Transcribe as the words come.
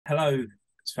Hello,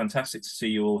 it's fantastic to see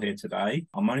you all here today.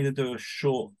 I'm only going to do a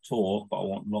short talk, but I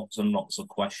want lots and lots of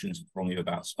questions from you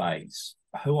about space.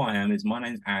 Who I am is, my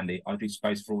name's Andy. I do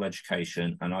Space4All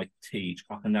Education, and I teach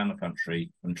up and down the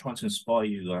country. I'm trying to inspire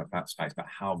you about space, about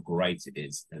how great it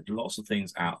is. There's lots of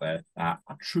things out there that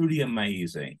are truly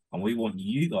amazing, and we want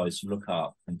you guys to look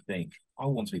up and think, I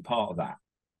want to be part of that.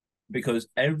 Because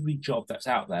every job that's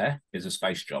out there is a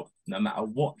space job. No matter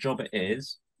what job it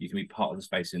is, you can be part of the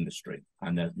space industry.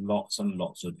 And there's lots and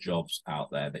lots of jobs out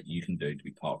there that you can do to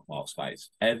be part of space.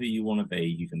 Whatever you want to be,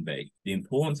 you can be. The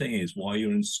important thing is, while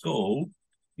you're in school,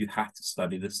 you have to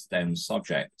study the STEM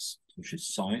subjects, which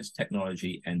is science,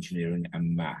 technology, engineering,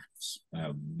 and maths.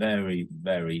 Very,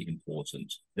 very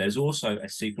important. There's also a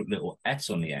secret little S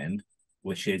on the end,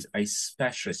 which is a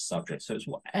specialist subject. So it's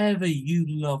whatever you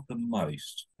love the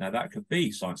most. Now, that could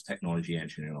be science, technology,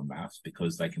 engineering, or maths,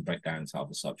 because they can break down into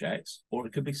other subjects, or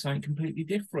it could be something completely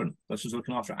different, such as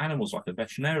looking after animals like a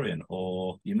veterinarian,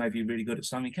 or you may be really good at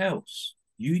something else.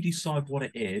 You decide what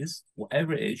it is,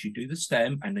 whatever it is, you do the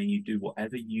STEM, and then you do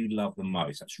whatever you love the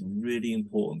most. That's really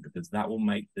important, because that will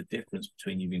make the difference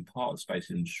between you being part of the space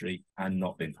industry and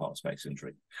not being part of the space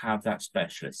industry. Have that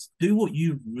specialist. Do what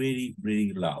you really,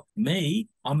 really love. Me,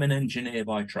 I'm an engineer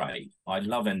by trade. I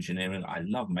love engineering. I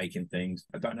love making things.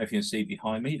 I don't know if you can see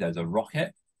behind me, there's a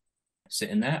rocket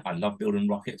sitting there. I love building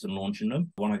rockets and launching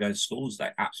them. When I go to schools, they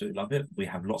absolutely love it. We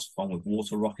have lots of fun with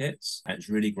water rockets, and it's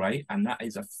really great. And that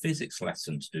is a physics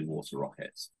lesson to do water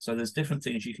rockets. So there's different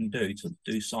things you can do to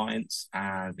do science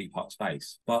and be part of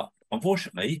space. But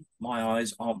unfortunately, my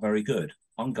eyes aren't very good.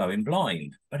 I'm going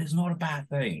blind, but it's not a bad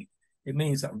thing. It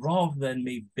means that rather than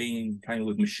me playing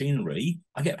with machinery,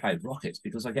 I get to play with rockets,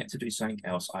 because I get to do something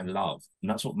else I love.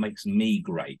 And that's what makes me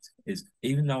great, is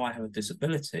even though I have a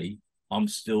disability, I'm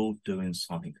still doing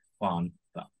something fun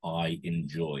that I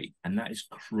enjoy. And that is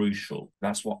crucial.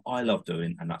 That's what I love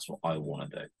doing, and that's what I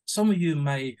want to do. Some of you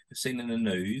may have seen in the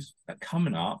news that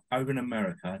coming up over in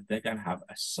America, they're going to have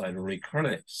a solar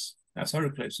eclipse. Now, solar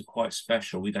eclipses are quite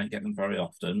special. We don't get them very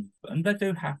often, and they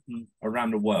do happen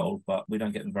around the world, but we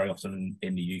don't get them very often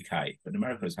in the UK. But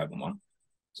America is having one.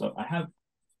 So I have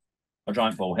a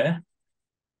giant ball here.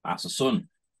 That's the sun.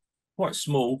 Quite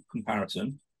small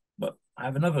comparison, but I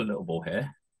have another little ball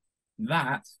here.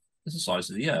 That is the size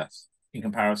of the Earth in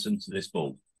comparison to this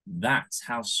ball. That's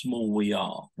how small we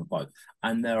are for both.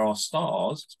 And there are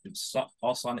stars.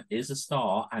 Our sun is a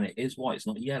star, and it is white. It's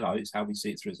not yellow. It's how we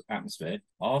see it through its atmosphere.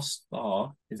 Our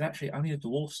star is actually only a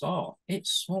dwarf star.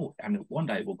 It's small, and one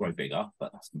day it will grow bigger,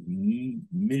 but that's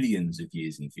millions of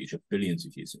years in the future, billions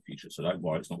of years in the future. So don't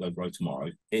worry, it's not going to grow tomorrow.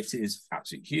 It is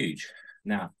absolutely huge.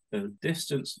 Now, the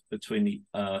distance between the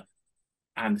Earth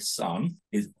and the sun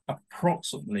is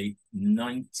approximately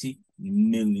 90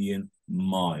 million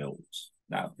miles.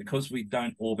 Now, because we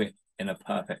don't orbit in a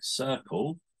perfect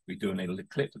circle, we do an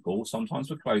elliptical. Sometimes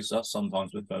we're closer,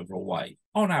 sometimes we're further away.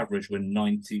 On average, we're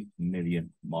 90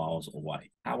 million miles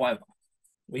away. However,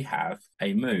 we have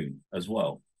a moon as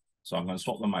well. So I'm going to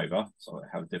swap them over. So I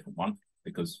have a different one,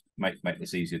 because make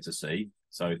this easier to see.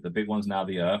 So the big one's now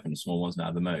the Earth, and the small one's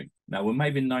now the moon. Now, we're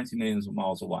maybe 90 millions of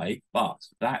miles away, but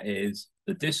that is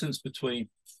the distance between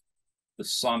the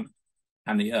sun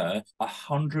and the Earth.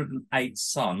 108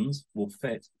 suns will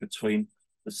fit between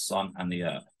the sun and the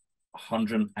Earth.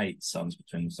 108 suns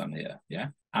between the sun and the Earth, yeah?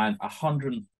 And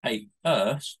 108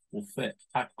 Earths will fit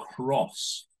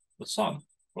across the sun,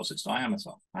 across its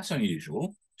diameter. That's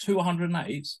unusual.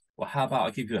 208. Well, how about I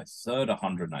give you a third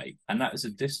 108? And that is the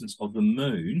distance of the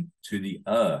moon to the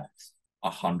Earth,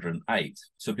 108.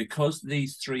 So because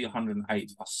these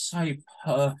 308 are so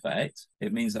perfect,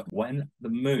 it means that when the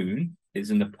moon is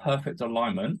in the perfect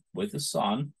alignment with the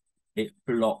sun, it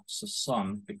blocks the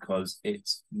sun, because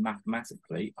it's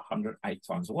mathematically 108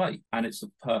 times away, and it's the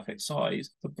perfect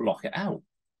size to block it out.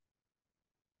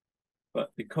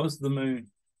 But because the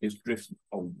moon is drifting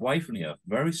away from the Earth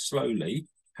very slowly,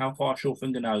 how fast your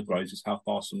fingernail grows is how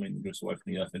fast the moon drifts away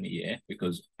from the Earth in a year,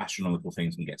 because astronomical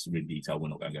things can get to really detail. We're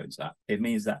not going to go into that. It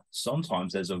means that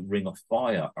sometimes there's a ring of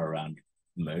fire around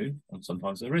the moon, and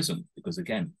sometimes there isn't, because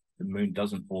again, the moon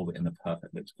doesn't orbit in the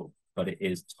perfect elliptical, but it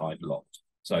is tide locked.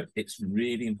 So it's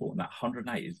really important. That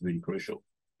 108 is really crucial.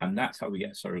 And that's how we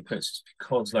get solar eclipses,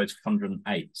 because those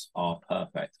 108s are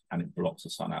perfect, and it blocks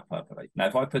the sun out perfectly. Now,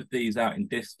 if I put these out in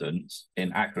distance,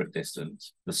 in accurate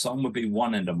distance, the sun would be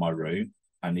one end of my room,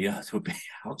 and the Earth would be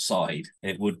outside.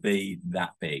 It would be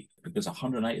that big, because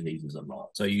 108 of these is a lot.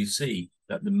 So you see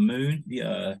that the moon, the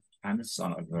Earth, and the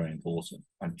sun are very important.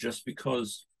 And just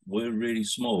because we're really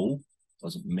small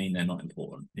doesn't mean they're not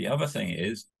important. The other thing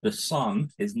is, the sun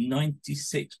is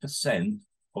 96%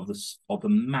 of the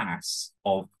mass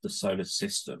of the solar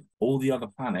system. All the other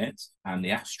planets and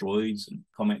the asteroids and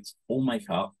comets all make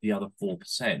up the other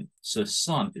 4%. So the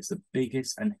sun is the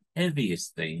biggest and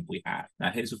heaviest thing we have.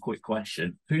 Now, here's a quick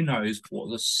question. Who knows what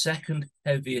the second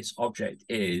heaviest object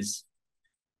is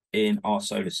in our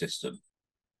solar system?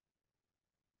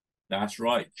 That's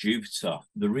right, Jupiter.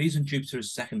 The reason Jupiter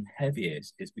is second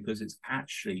heaviest is because it's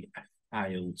actually a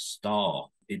failed star.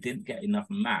 It didn't get enough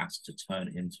mass to turn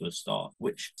it into a star,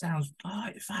 which sounds,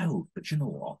 it failed. But you know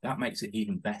what? That makes it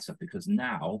even better because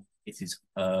now it is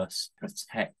Earth's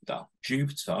protector.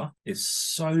 Jupiter is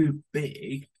so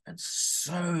big and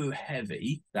so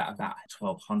heavy that about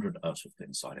 1,200 Earths will fit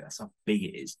inside it. That's how big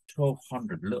it is.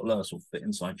 1,200 little Earths will fit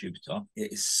inside Jupiter.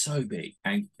 It is so big.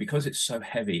 And because it's so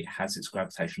heavy, it has its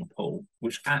gravitational pull,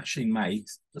 which actually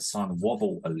makes the sun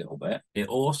wobble a little bit. It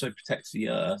also protects the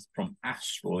Earth from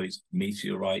asteroids,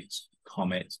 meteorites,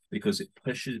 comets, because it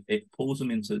pulls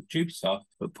them into Jupiter,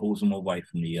 but pulls them away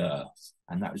from the Earth.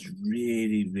 And that is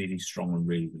really, really strong and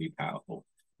really, really powerful.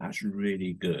 That's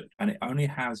really good. And it only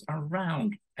has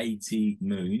around 80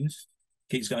 moons.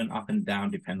 Keeps going up and down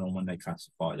depending on when they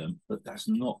classify them. But that's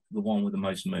not the one with the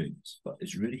most moons. But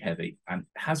it's really heavy and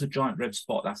has a giant red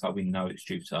spot. That's how we know it's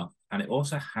Jupiter. And it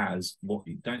also has, what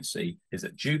you don't see, is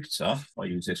that Jupiter, I'll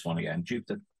use this one again,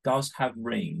 Jupiter does have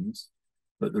rings,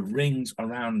 but the rings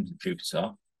around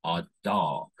Jupiter are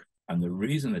dark. And the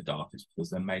reason they're dark is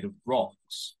because they're made of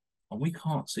rocks. And we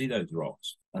can't see those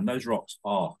rocks. And those rocks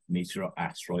are meteor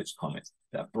asteroids, comets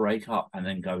that break up and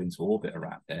then go into orbit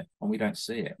around it, and we don't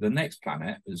see it. The next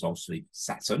planet is obviously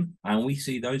Saturn, and we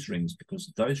see those rings because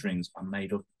those rings are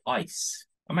made of ice.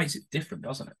 It makes it different,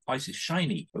 doesn't it? Ice is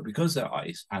shiny, but because they're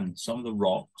ice and some of the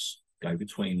rocks go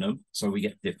between them, so we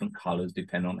get different colors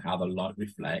depending on how the light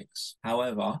reflects.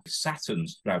 However,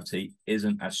 Saturn's gravity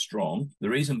isn't as strong. The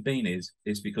reason being is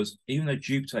because even though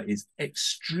Jupiter is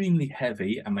extremely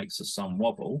heavy and makes the sun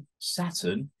wobble,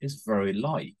 Saturn is very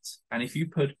light. And if you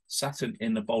put Saturn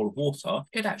in a bowl of water,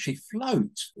 it'd actually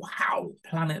float. Wow,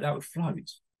 planet that would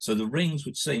float. So the rings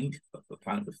would sink, but the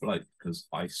planet would float because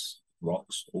ice,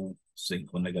 rocks all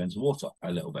sink when they go into water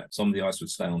a little bit. Some of the ice would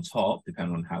stay on top,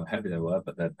 depending on how heavy they were,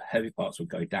 but the heavy parts would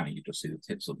go down. You just see the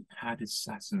tips of them. How did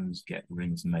Saturn's get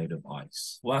rings made of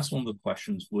ice? Well, that's one of the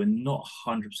questions we're not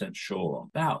 100% sure on.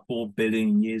 About 4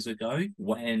 billion years ago,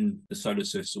 when the solar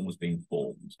system was being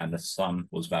formed and the sun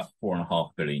was about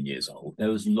 4.5 billion years old, there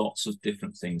was lots of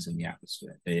different things in the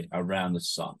atmosphere around the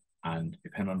sun. And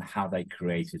depending on how they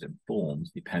created and formed,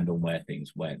 depend on where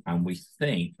things went. And we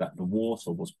think that the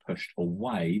water was pushed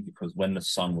away because when the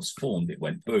sun was formed, it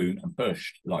went boom and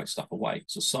pushed light stuff away.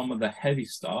 So some of the heavy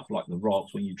stuff, like the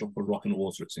rocks, when you drop a rock in the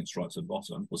water, it sinks right to the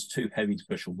bottom, was too heavy to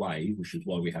push away, which is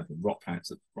why we have the rock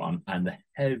planets at the front. And the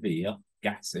heavier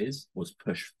gases was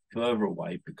pushed further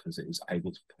away because it was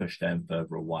able to push them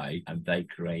further away, and they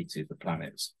created the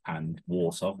planets. And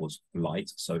water was light,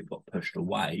 so it got pushed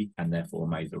away and therefore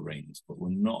made the rings. But we're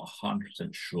not 100%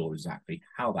 sure exactly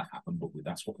how that happened, but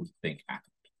that's what we think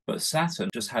happened. But Saturn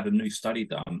just had a new study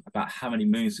done about how many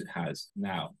moons it has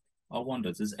now. I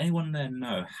wonder, does anyone there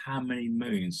know how many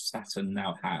moons Saturn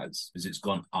now has? Because it's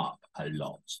gone up a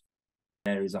lot.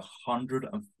 There is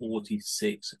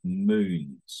 146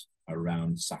 moons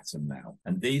around Saturn now.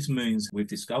 And these moons, we've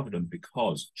discovered them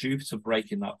because Jupiter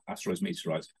breaking up asteroids,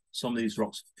 meteorites, some of these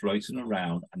rocks floating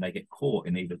around and they get caught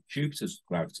in either Jupiter's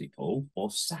gravity pull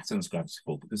or Saturn's gravity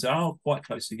pull, because they are quite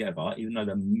close together. Even though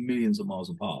they're millions of miles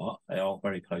apart, they are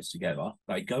very close together.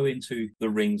 They go into the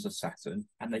rings of Saturn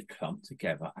and they clump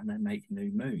together and they make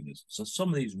new moons. So some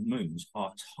of these moons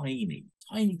are tiny,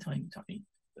 tiny, tiny, tiny,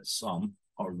 but some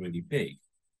are really big,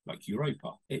 like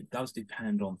Europa. It does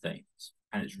depend on things.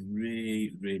 And it's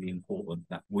really, really important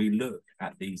that we look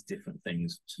at these different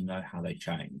things to know how they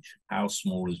change. How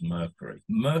small is Mercury?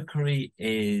 Mercury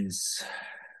is,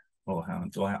 I think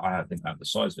I have the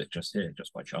size of it just here,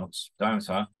 just by chance.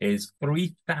 Diameter is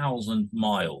 3,000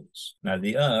 miles. Now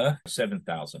the Earth,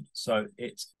 7,000. So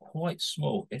it's quite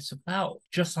small. It's about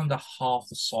just under half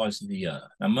the size of the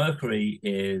Earth. Now Mercury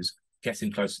is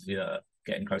getting closer to the Earth,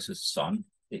 getting closer to the sun.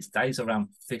 Its days are around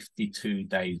 52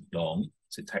 days long.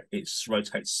 So it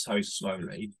rotates so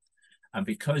slowly. And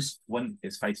because when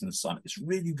it's facing the sun, it's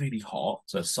really, really hot.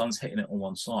 So the sun's hitting it on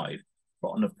one side. But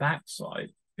on the back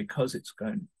side, because it's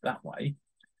going that way,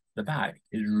 the back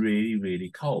is really, really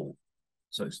cold.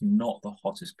 So it's not the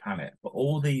hottest planet. But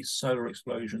all these solar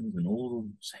explosions and all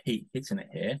the heat hitting it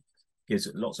here gives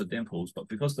it lots of dimples, but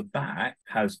because the back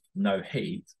has no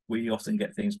heat, we often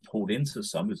get things pulled into the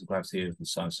sun because the gravity of the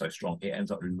sun is so strong. It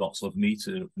ends up with lots of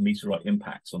meteorite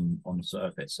impacts on the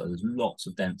surface. So there's lots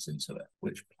of dents into it.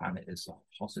 Which planet is the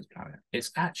hottest planet?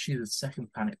 It's actually the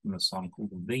second planet from the sun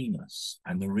called Venus.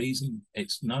 And the reason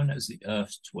it's known as the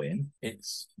Earth's twin,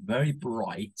 it's very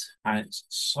bright and it's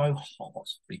so hot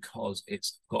because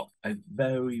it's got a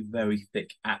very, very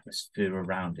thick atmosphere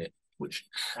around it, which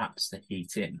traps the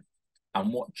heat in.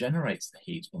 And what generates the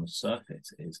heat on the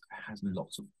surface is it has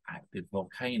lots of active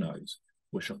volcanoes,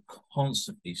 which are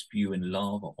constantly spewing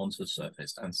lava onto the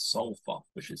surface, and sulfur,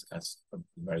 which is a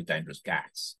very dangerous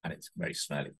gas, and it's very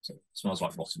smelly. So it smells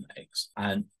like rotten eggs.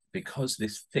 And because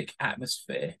this thick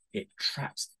atmosphere, it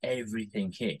traps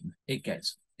everything in,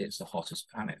 it's the hottest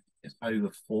planet. It's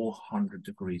over 400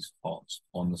 degrees hot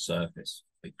on the surface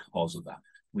because of that.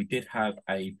 We did have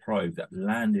a probe that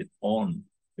landed on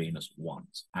Venus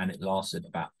once, and it lasted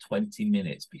about 20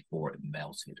 minutes before it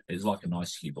melted. It was like an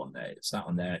ice cube on there. It sat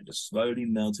on there, it just slowly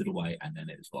melted away, and then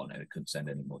it was gone, and it couldn't send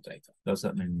any more data. Does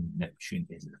that mean Neptune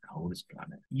is the coldest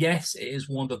planet? Yes, it is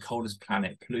one of the coldest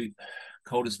planet,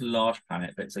 coldest large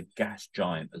planet, but it's a gas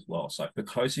giant as well. So the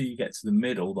closer you get to the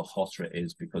middle, the hotter it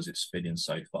is because it's spinning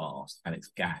so fast, and it's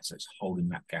gas, so it's holding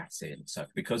that gas in. So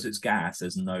because it's gas,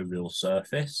 there's no real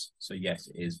surface. So yes,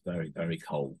 it is very, very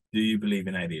cold. Do you believe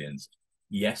in aliens?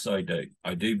 Yes, I do.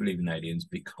 I do believe in aliens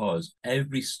because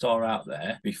every star out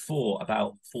there, before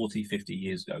about 40, 50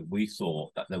 years ago, we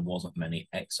thought that there wasn't many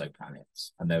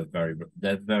exoplanets, and they're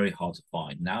very hard to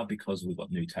find. Now, because we've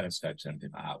got new telescopes and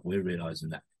everything like that, we're realizing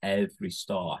that every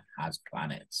star has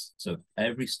planets. So if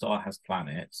every star has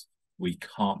planets, we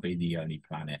can't be the only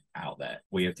planet out there.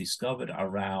 We have discovered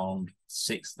around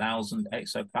 6,000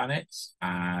 exoplanets,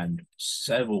 and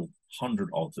several hundred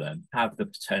of them have the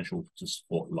potential to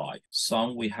support life.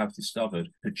 Some we have discovered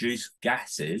produce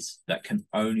gases that can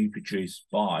only produce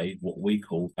by what we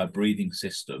call a breathing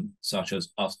system, such as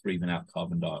us breathing out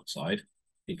carbon dioxide.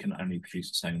 It can only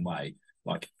produce the same way,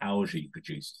 like algae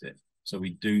produces it. So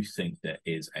we do think there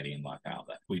is alien life out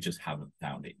there. We just haven't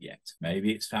found it yet.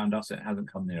 Maybe it's found us, it hasn't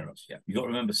come near us yet. You've got to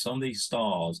remember, some of these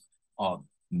stars are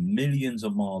millions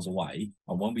of miles away,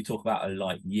 and when we talk about a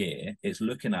light year, it's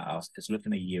looking at us, it's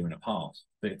looking a year and a half.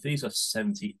 But if these are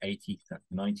 70, 80,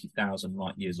 90,000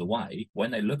 light years away,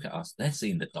 when they look at us, they're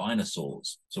seeing the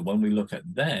dinosaurs. So when we look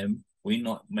at them, we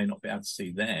may not be able to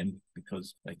see them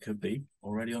because they could be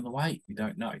already on the way. We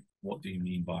don't know. What do you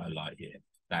mean by a light year?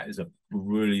 That is a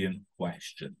brilliant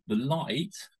question. The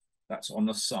light that's on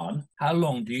the sun, how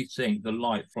long do you think the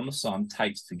light from the sun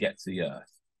takes to get to the Earth?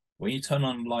 When you turn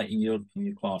on light in your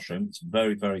classroom, it's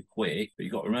very, very quick. But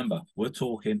you've got to remember, we're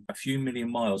talking a few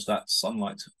million miles that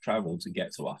sunlight to travel to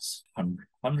get to us.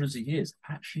 Hundreds of years.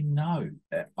 Actually, no.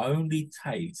 It only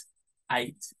takes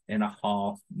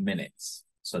 8.5 minutes.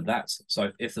 So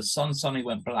if the sun suddenly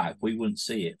went black, we wouldn't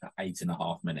see it for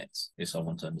 8.5 minutes if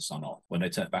someone turned the sun off. When they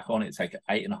turn it back on, it'd take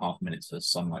 8.5 minutes for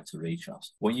sunlight to reach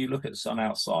us. When you look at the sun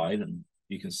outside, and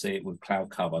you can see it with cloud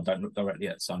cover, don't look directly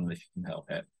at the sun if you can help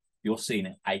it. You're seeing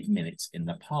it 8 minutes in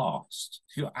the past.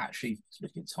 So you're actually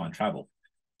looking at time travel.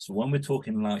 So when we're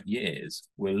talking light years,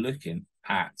 we're looking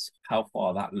at how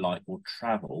far that light will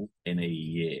travel in a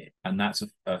year. And that's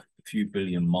a few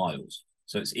billion miles.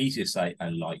 So it's easier to say a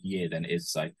light year than it is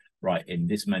to say, right, in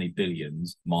this many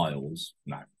billions miles.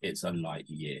 No, it's a light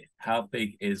year. How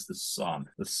big is the sun?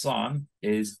 The sun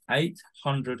is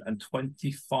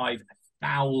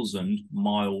 825,000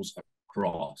 miles across.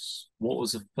 What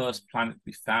was the first planet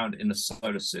we found in the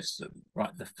solar system?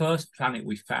 Right, the first planet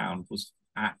we found was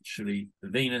actually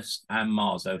Venus and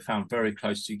Mars. They were found very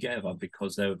close together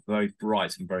because they were very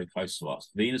bright and very close to us.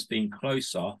 Venus being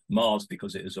closer, Mars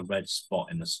because it is a red spot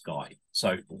in the sky.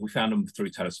 So we found them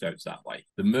through telescopes that way.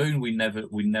 The moon, we never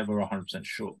 100%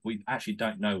 sure. We actually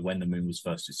don't know when the moon was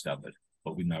first discovered,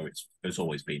 but we know it's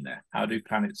always been there. How do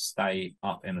planets stay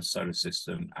up in a solar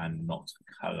system and not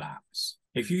collapse?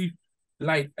 If you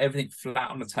lay everything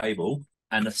flat on the table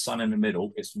and the sun in the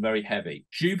middle, it's very heavy.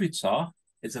 Jupiter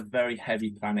is a very heavy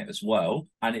planet as well,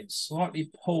 and it slightly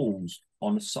pulls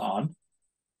on the sun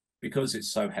because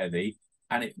it's so heavy,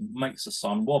 and it makes the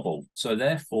sun wobble. So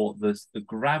therefore, the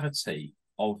gravity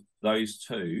of those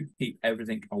two keep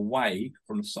everything away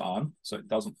from the sun so it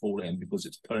doesn't fall in, because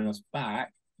it's pulling us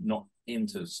back, not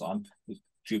into the sun, because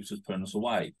Jupiter's pulling us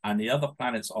away. And the other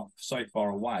planets are so far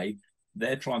away,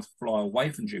 they're trying to fly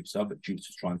away from Jupiter, but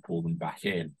Jupiter's trying to pull them back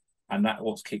in. And that's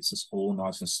what keeps us all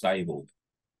nice and stable.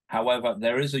 However,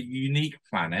 there is a unique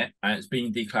planet, and it's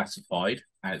being declassified,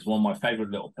 and it's one of my favorite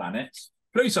little planets,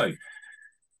 Pluto.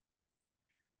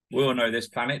 We all know this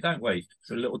planet, don't we?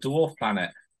 It's a little dwarf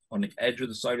planet. on the edge of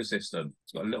the solar system.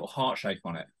 It's got a little heart shape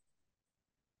on it.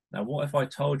 Now, what if I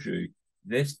told you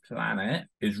this planet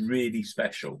is really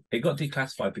special? It got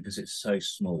declassified because it's so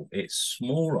small. It's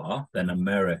smaller than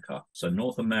America. So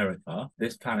North America,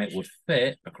 this planet would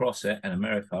fit across it, and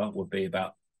America would be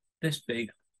about this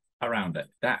big around it.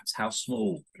 That's how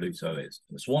small Pluto is.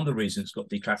 It's one of the reasons it's got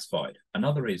declassified.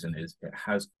 Another reason is it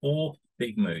has 4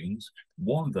 big moons.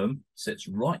 One of them sits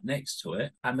right next to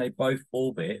it, and they both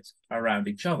orbit around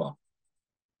each other,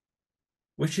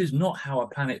 which is not how a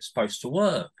planet's supposed to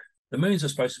work. The moons are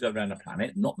supposed to go around the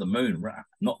planet, not the moon,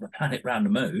 not the planet around the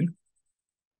moon.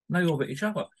 They orbit each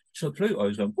other. So Pluto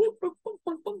is going, boop, boop, boop,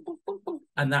 boop, boop, boop, boop, boop.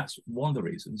 And that's one of the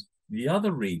reasons. The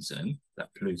other reason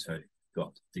that Pluto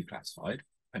got declassified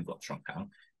and got shrunk down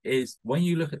is when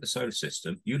you look at the solar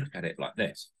system, you look at it like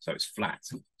this. So it's flat.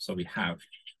 So we have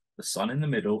the sun in the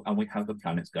middle and we have the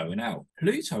planets going out.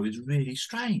 Pluto is really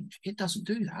strange. It doesn't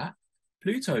do that.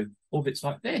 Pluto orbits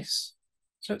like this.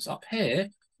 So it's up here,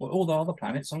 where all the other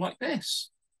planets are like this.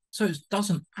 So it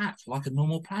doesn't act like a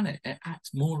normal planet. It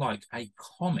acts more like a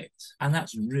comet. And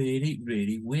that's really,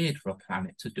 really weird for a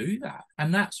planet to do that.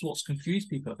 And that's what's confused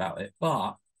people about it.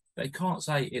 But they can't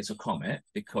say it's a comet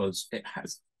because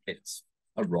it's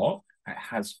a rock, it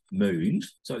has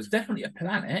moons. So it's definitely a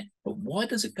planet. But why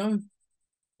does it go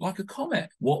like a comet?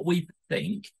 What we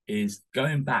think is,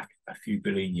 going back a few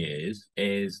billion years,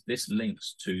 is this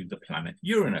links to the planet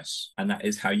Uranus, and that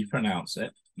is how you pronounce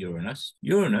it, Uranus.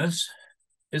 Uranus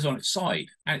is on its side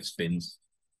and it spins.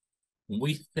 And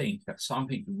we think that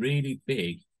something really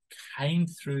big came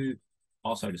through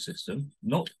our solar system,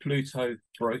 knocked Pluto,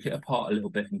 broke it apart a little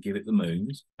bit and give it the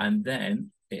moons, and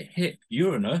then it hit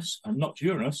Uranus and knocked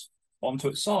Uranus onto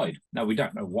its side. Now, we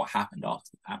don't know what happened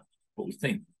after that, but we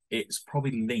think it's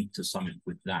probably linked to something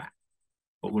with that.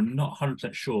 But we're not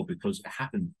 100% sure because it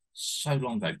happened so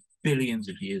long ago, billions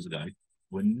of years ago.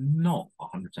 We're not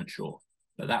 100% sure.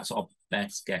 But that's our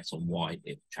best guess on why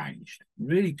it changed.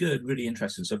 Really good, really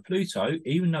interesting. So Pluto,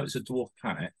 even though it's a dwarf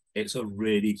planet, it's a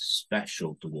really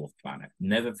special dwarf planet.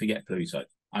 Never forget Pluto.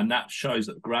 And that shows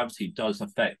that gravity does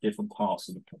affect different parts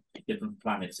of the different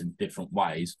planets in different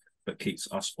ways, but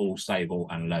keeps us all stable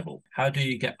and level. How do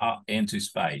you get up into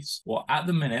space? Well, at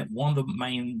the minute, one of the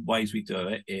main ways we do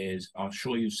it is, I'm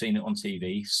sure you've seen it on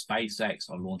TV, SpaceX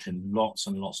are launching lots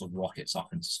and lots of rockets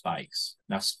up into space.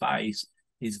 Now, space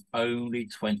is only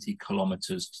 20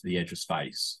 kilometers to the edge of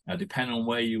space. Now, depending on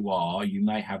where you are, you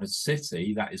may have a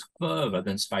city that is further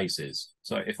than space is.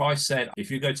 So if I said, if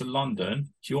you go to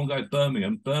London, if you want to go to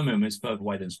Birmingham, Birmingham is further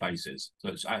away than space is. So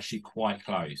it's actually quite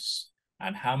close.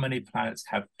 And how many planets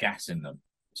have gas in them?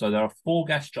 So there are 4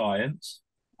 gas giants.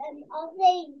 Are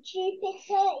they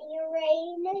Jupiter,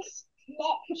 Uranus,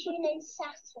 Neptune, and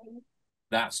Saturn?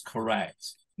 That's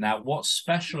correct. Now, what's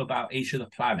special about each of the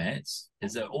planets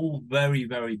is they're all very,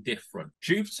 very different.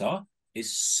 Jupiter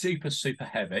is super, super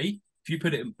heavy. If you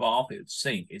put it in bath, it would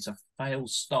sink. It's a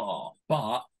failed star.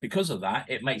 But because of that,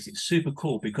 it makes it super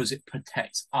cool because it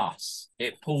protects us.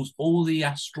 It pulls all the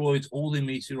asteroids, all the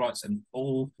meteorites, and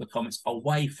all the comets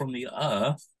away from the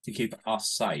Earth to keep us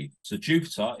safe. So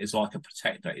Jupiter is like a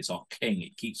protector. It's our king.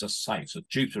 It keeps us safe. So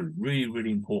Jupiter is really,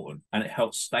 really important, and it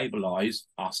helps stabilize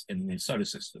us in the solar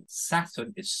system.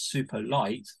 Saturn is super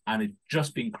light and it's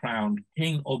just been crowned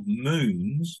king of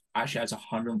moons. Actually has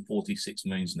 146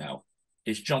 moons now.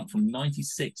 It's jumped from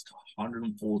 96 to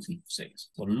 146.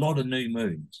 So a lot of new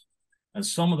moons. And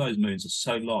some of those moons are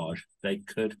so large, they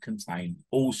could contain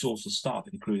all sorts of stuff,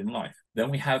 including life. Then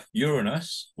we have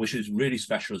Uranus, which is really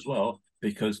special as well,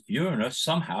 because Uranus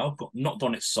somehow got knocked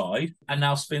on its side and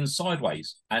now spins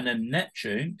sideways. And then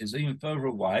Neptune is even further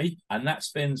away, and that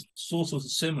spins sort of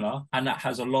similar, and that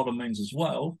has a lot of moons as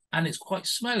well, and it's quite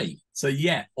smelly. So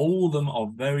yeah, all of them are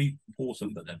very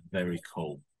important, but they're very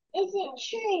cool. Is it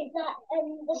true that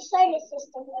the solar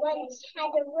system once had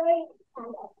a rogue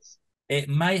planet? It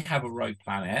may have a rogue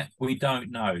planet. We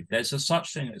don't know. There's a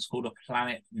such thing that's called a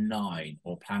planet 9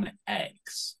 or planet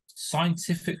X.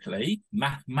 Scientifically,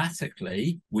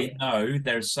 mathematically, we know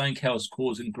there's something else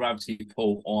causing gravity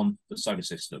pull on the solar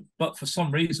system. But for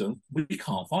some reason, we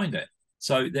can't find it.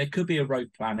 So there could be a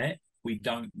rogue planet. We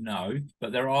don't know,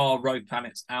 but there are rogue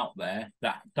planets out there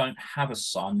that don't have a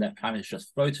sun. Their planets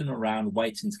just floating around,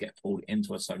 waiting to get pulled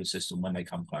into a solar system when they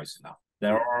come close enough.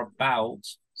 There are about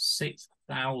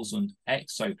 6,000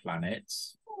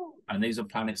 exoplanets, and these are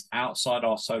planets outside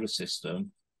our solar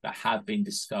system that have been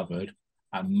discovered,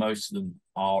 and most of them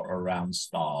are around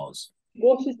stars.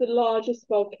 What is the largest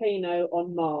volcano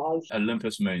on Mars?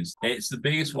 Olympus Mons. It's the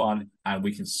biggest one, and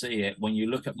we can see it. When you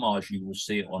look at Mars, you will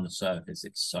see it on the surface.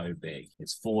 It's so big.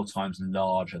 It's 4 times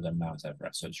larger than Mount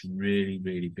Everest. So it's really,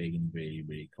 really big and really,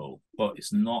 really cool. But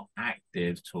it's not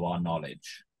active to our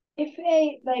knowledge. If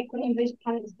one of those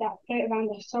planets that float around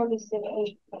the solar system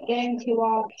get into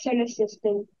our solar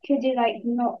system, could it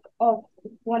knock off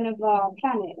one of our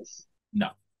planets?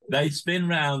 No. They spin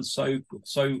round so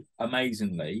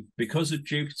amazingly because of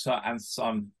Jupiter and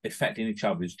Sun affecting each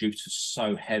other. As Jupiter's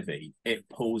so heavy, it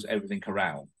pulls everything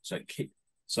around. So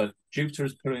Jupiter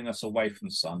is pulling us away from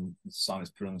the Sun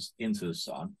is pulling us into the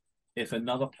Sun. If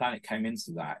another planet came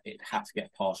into that, it had to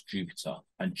get past Jupiter,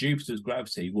 and Jupiter's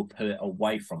gravity will pull it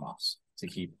away from us to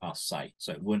keep us safe,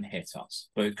 so it wouldn't hit us.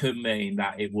 But it could mean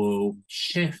that it will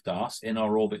shift us in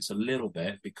our orbits a little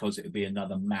bit because it would be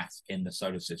another mass in the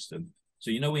solar system. So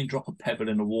when you drop a pebble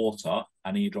in the water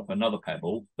and then you drop another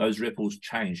pebble, those ripples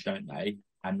change, don't they?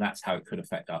 And that's how it could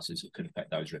affect us, is it could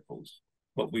affect those ripples.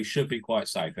 But we should be quite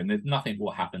safe, and there's nothing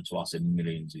will happen to us in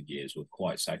millions of years. We're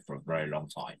quite safe for a very long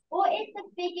time. What is the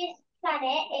biggest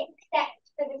planet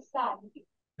except for the Sun?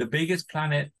 The biggest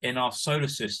planet in our solar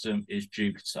system is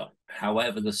Jupiter.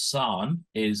 However, the Sun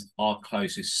is our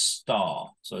closest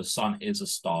star. So the Sun is a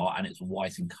star, and it's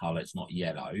white in color. It's not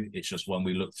yellow. It's just when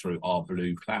we look through our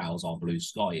blue clouds, our blue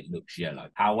sky, it looks yellow.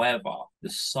 However, the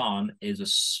Sun is a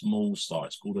small star.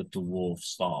 It's called a dwarf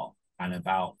star. And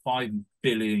about 5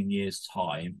 billion years'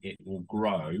 time, it will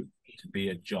grow to be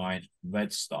a giant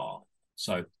red star.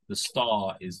 So our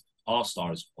star is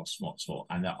Cosmos,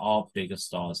 and there are bigger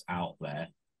stars out there.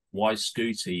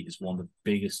 Scuti is one of the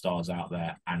biggest stars out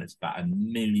there, and it's about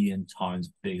 1 million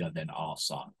times bigger than our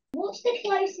Sun. What's the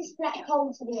closest black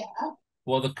hole to the Earth?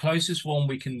 Well, the closest one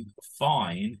we can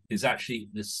find is actually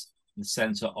the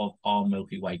center of our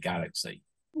Milky Way galaxy.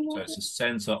 So it's the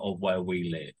center of where we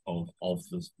live, of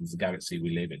the galaxy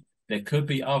we live in. There could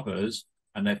be others,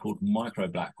 and they're called micro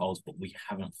black holes, but we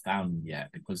haven't found them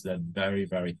yet because they're very,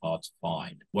 very hard to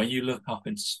find. When you look up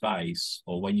into space,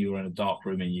 or when you're in a dark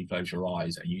room and you close your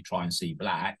eyes and you try and see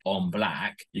black on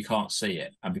black, you can't see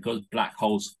it. And because black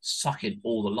holes suck in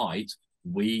all the light,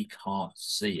 we can't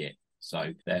see it.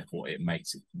 So therefore, it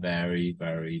makes it very,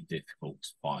 very difficult to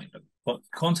find them. But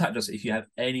contact us if you have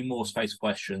any more space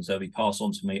questions. They'll be passed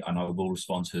on to me, and I will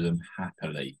respond to them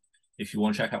happily. If you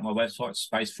want to check out my website,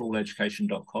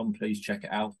 space4alleducation.com, please check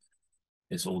it out.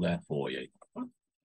 It's all there for you.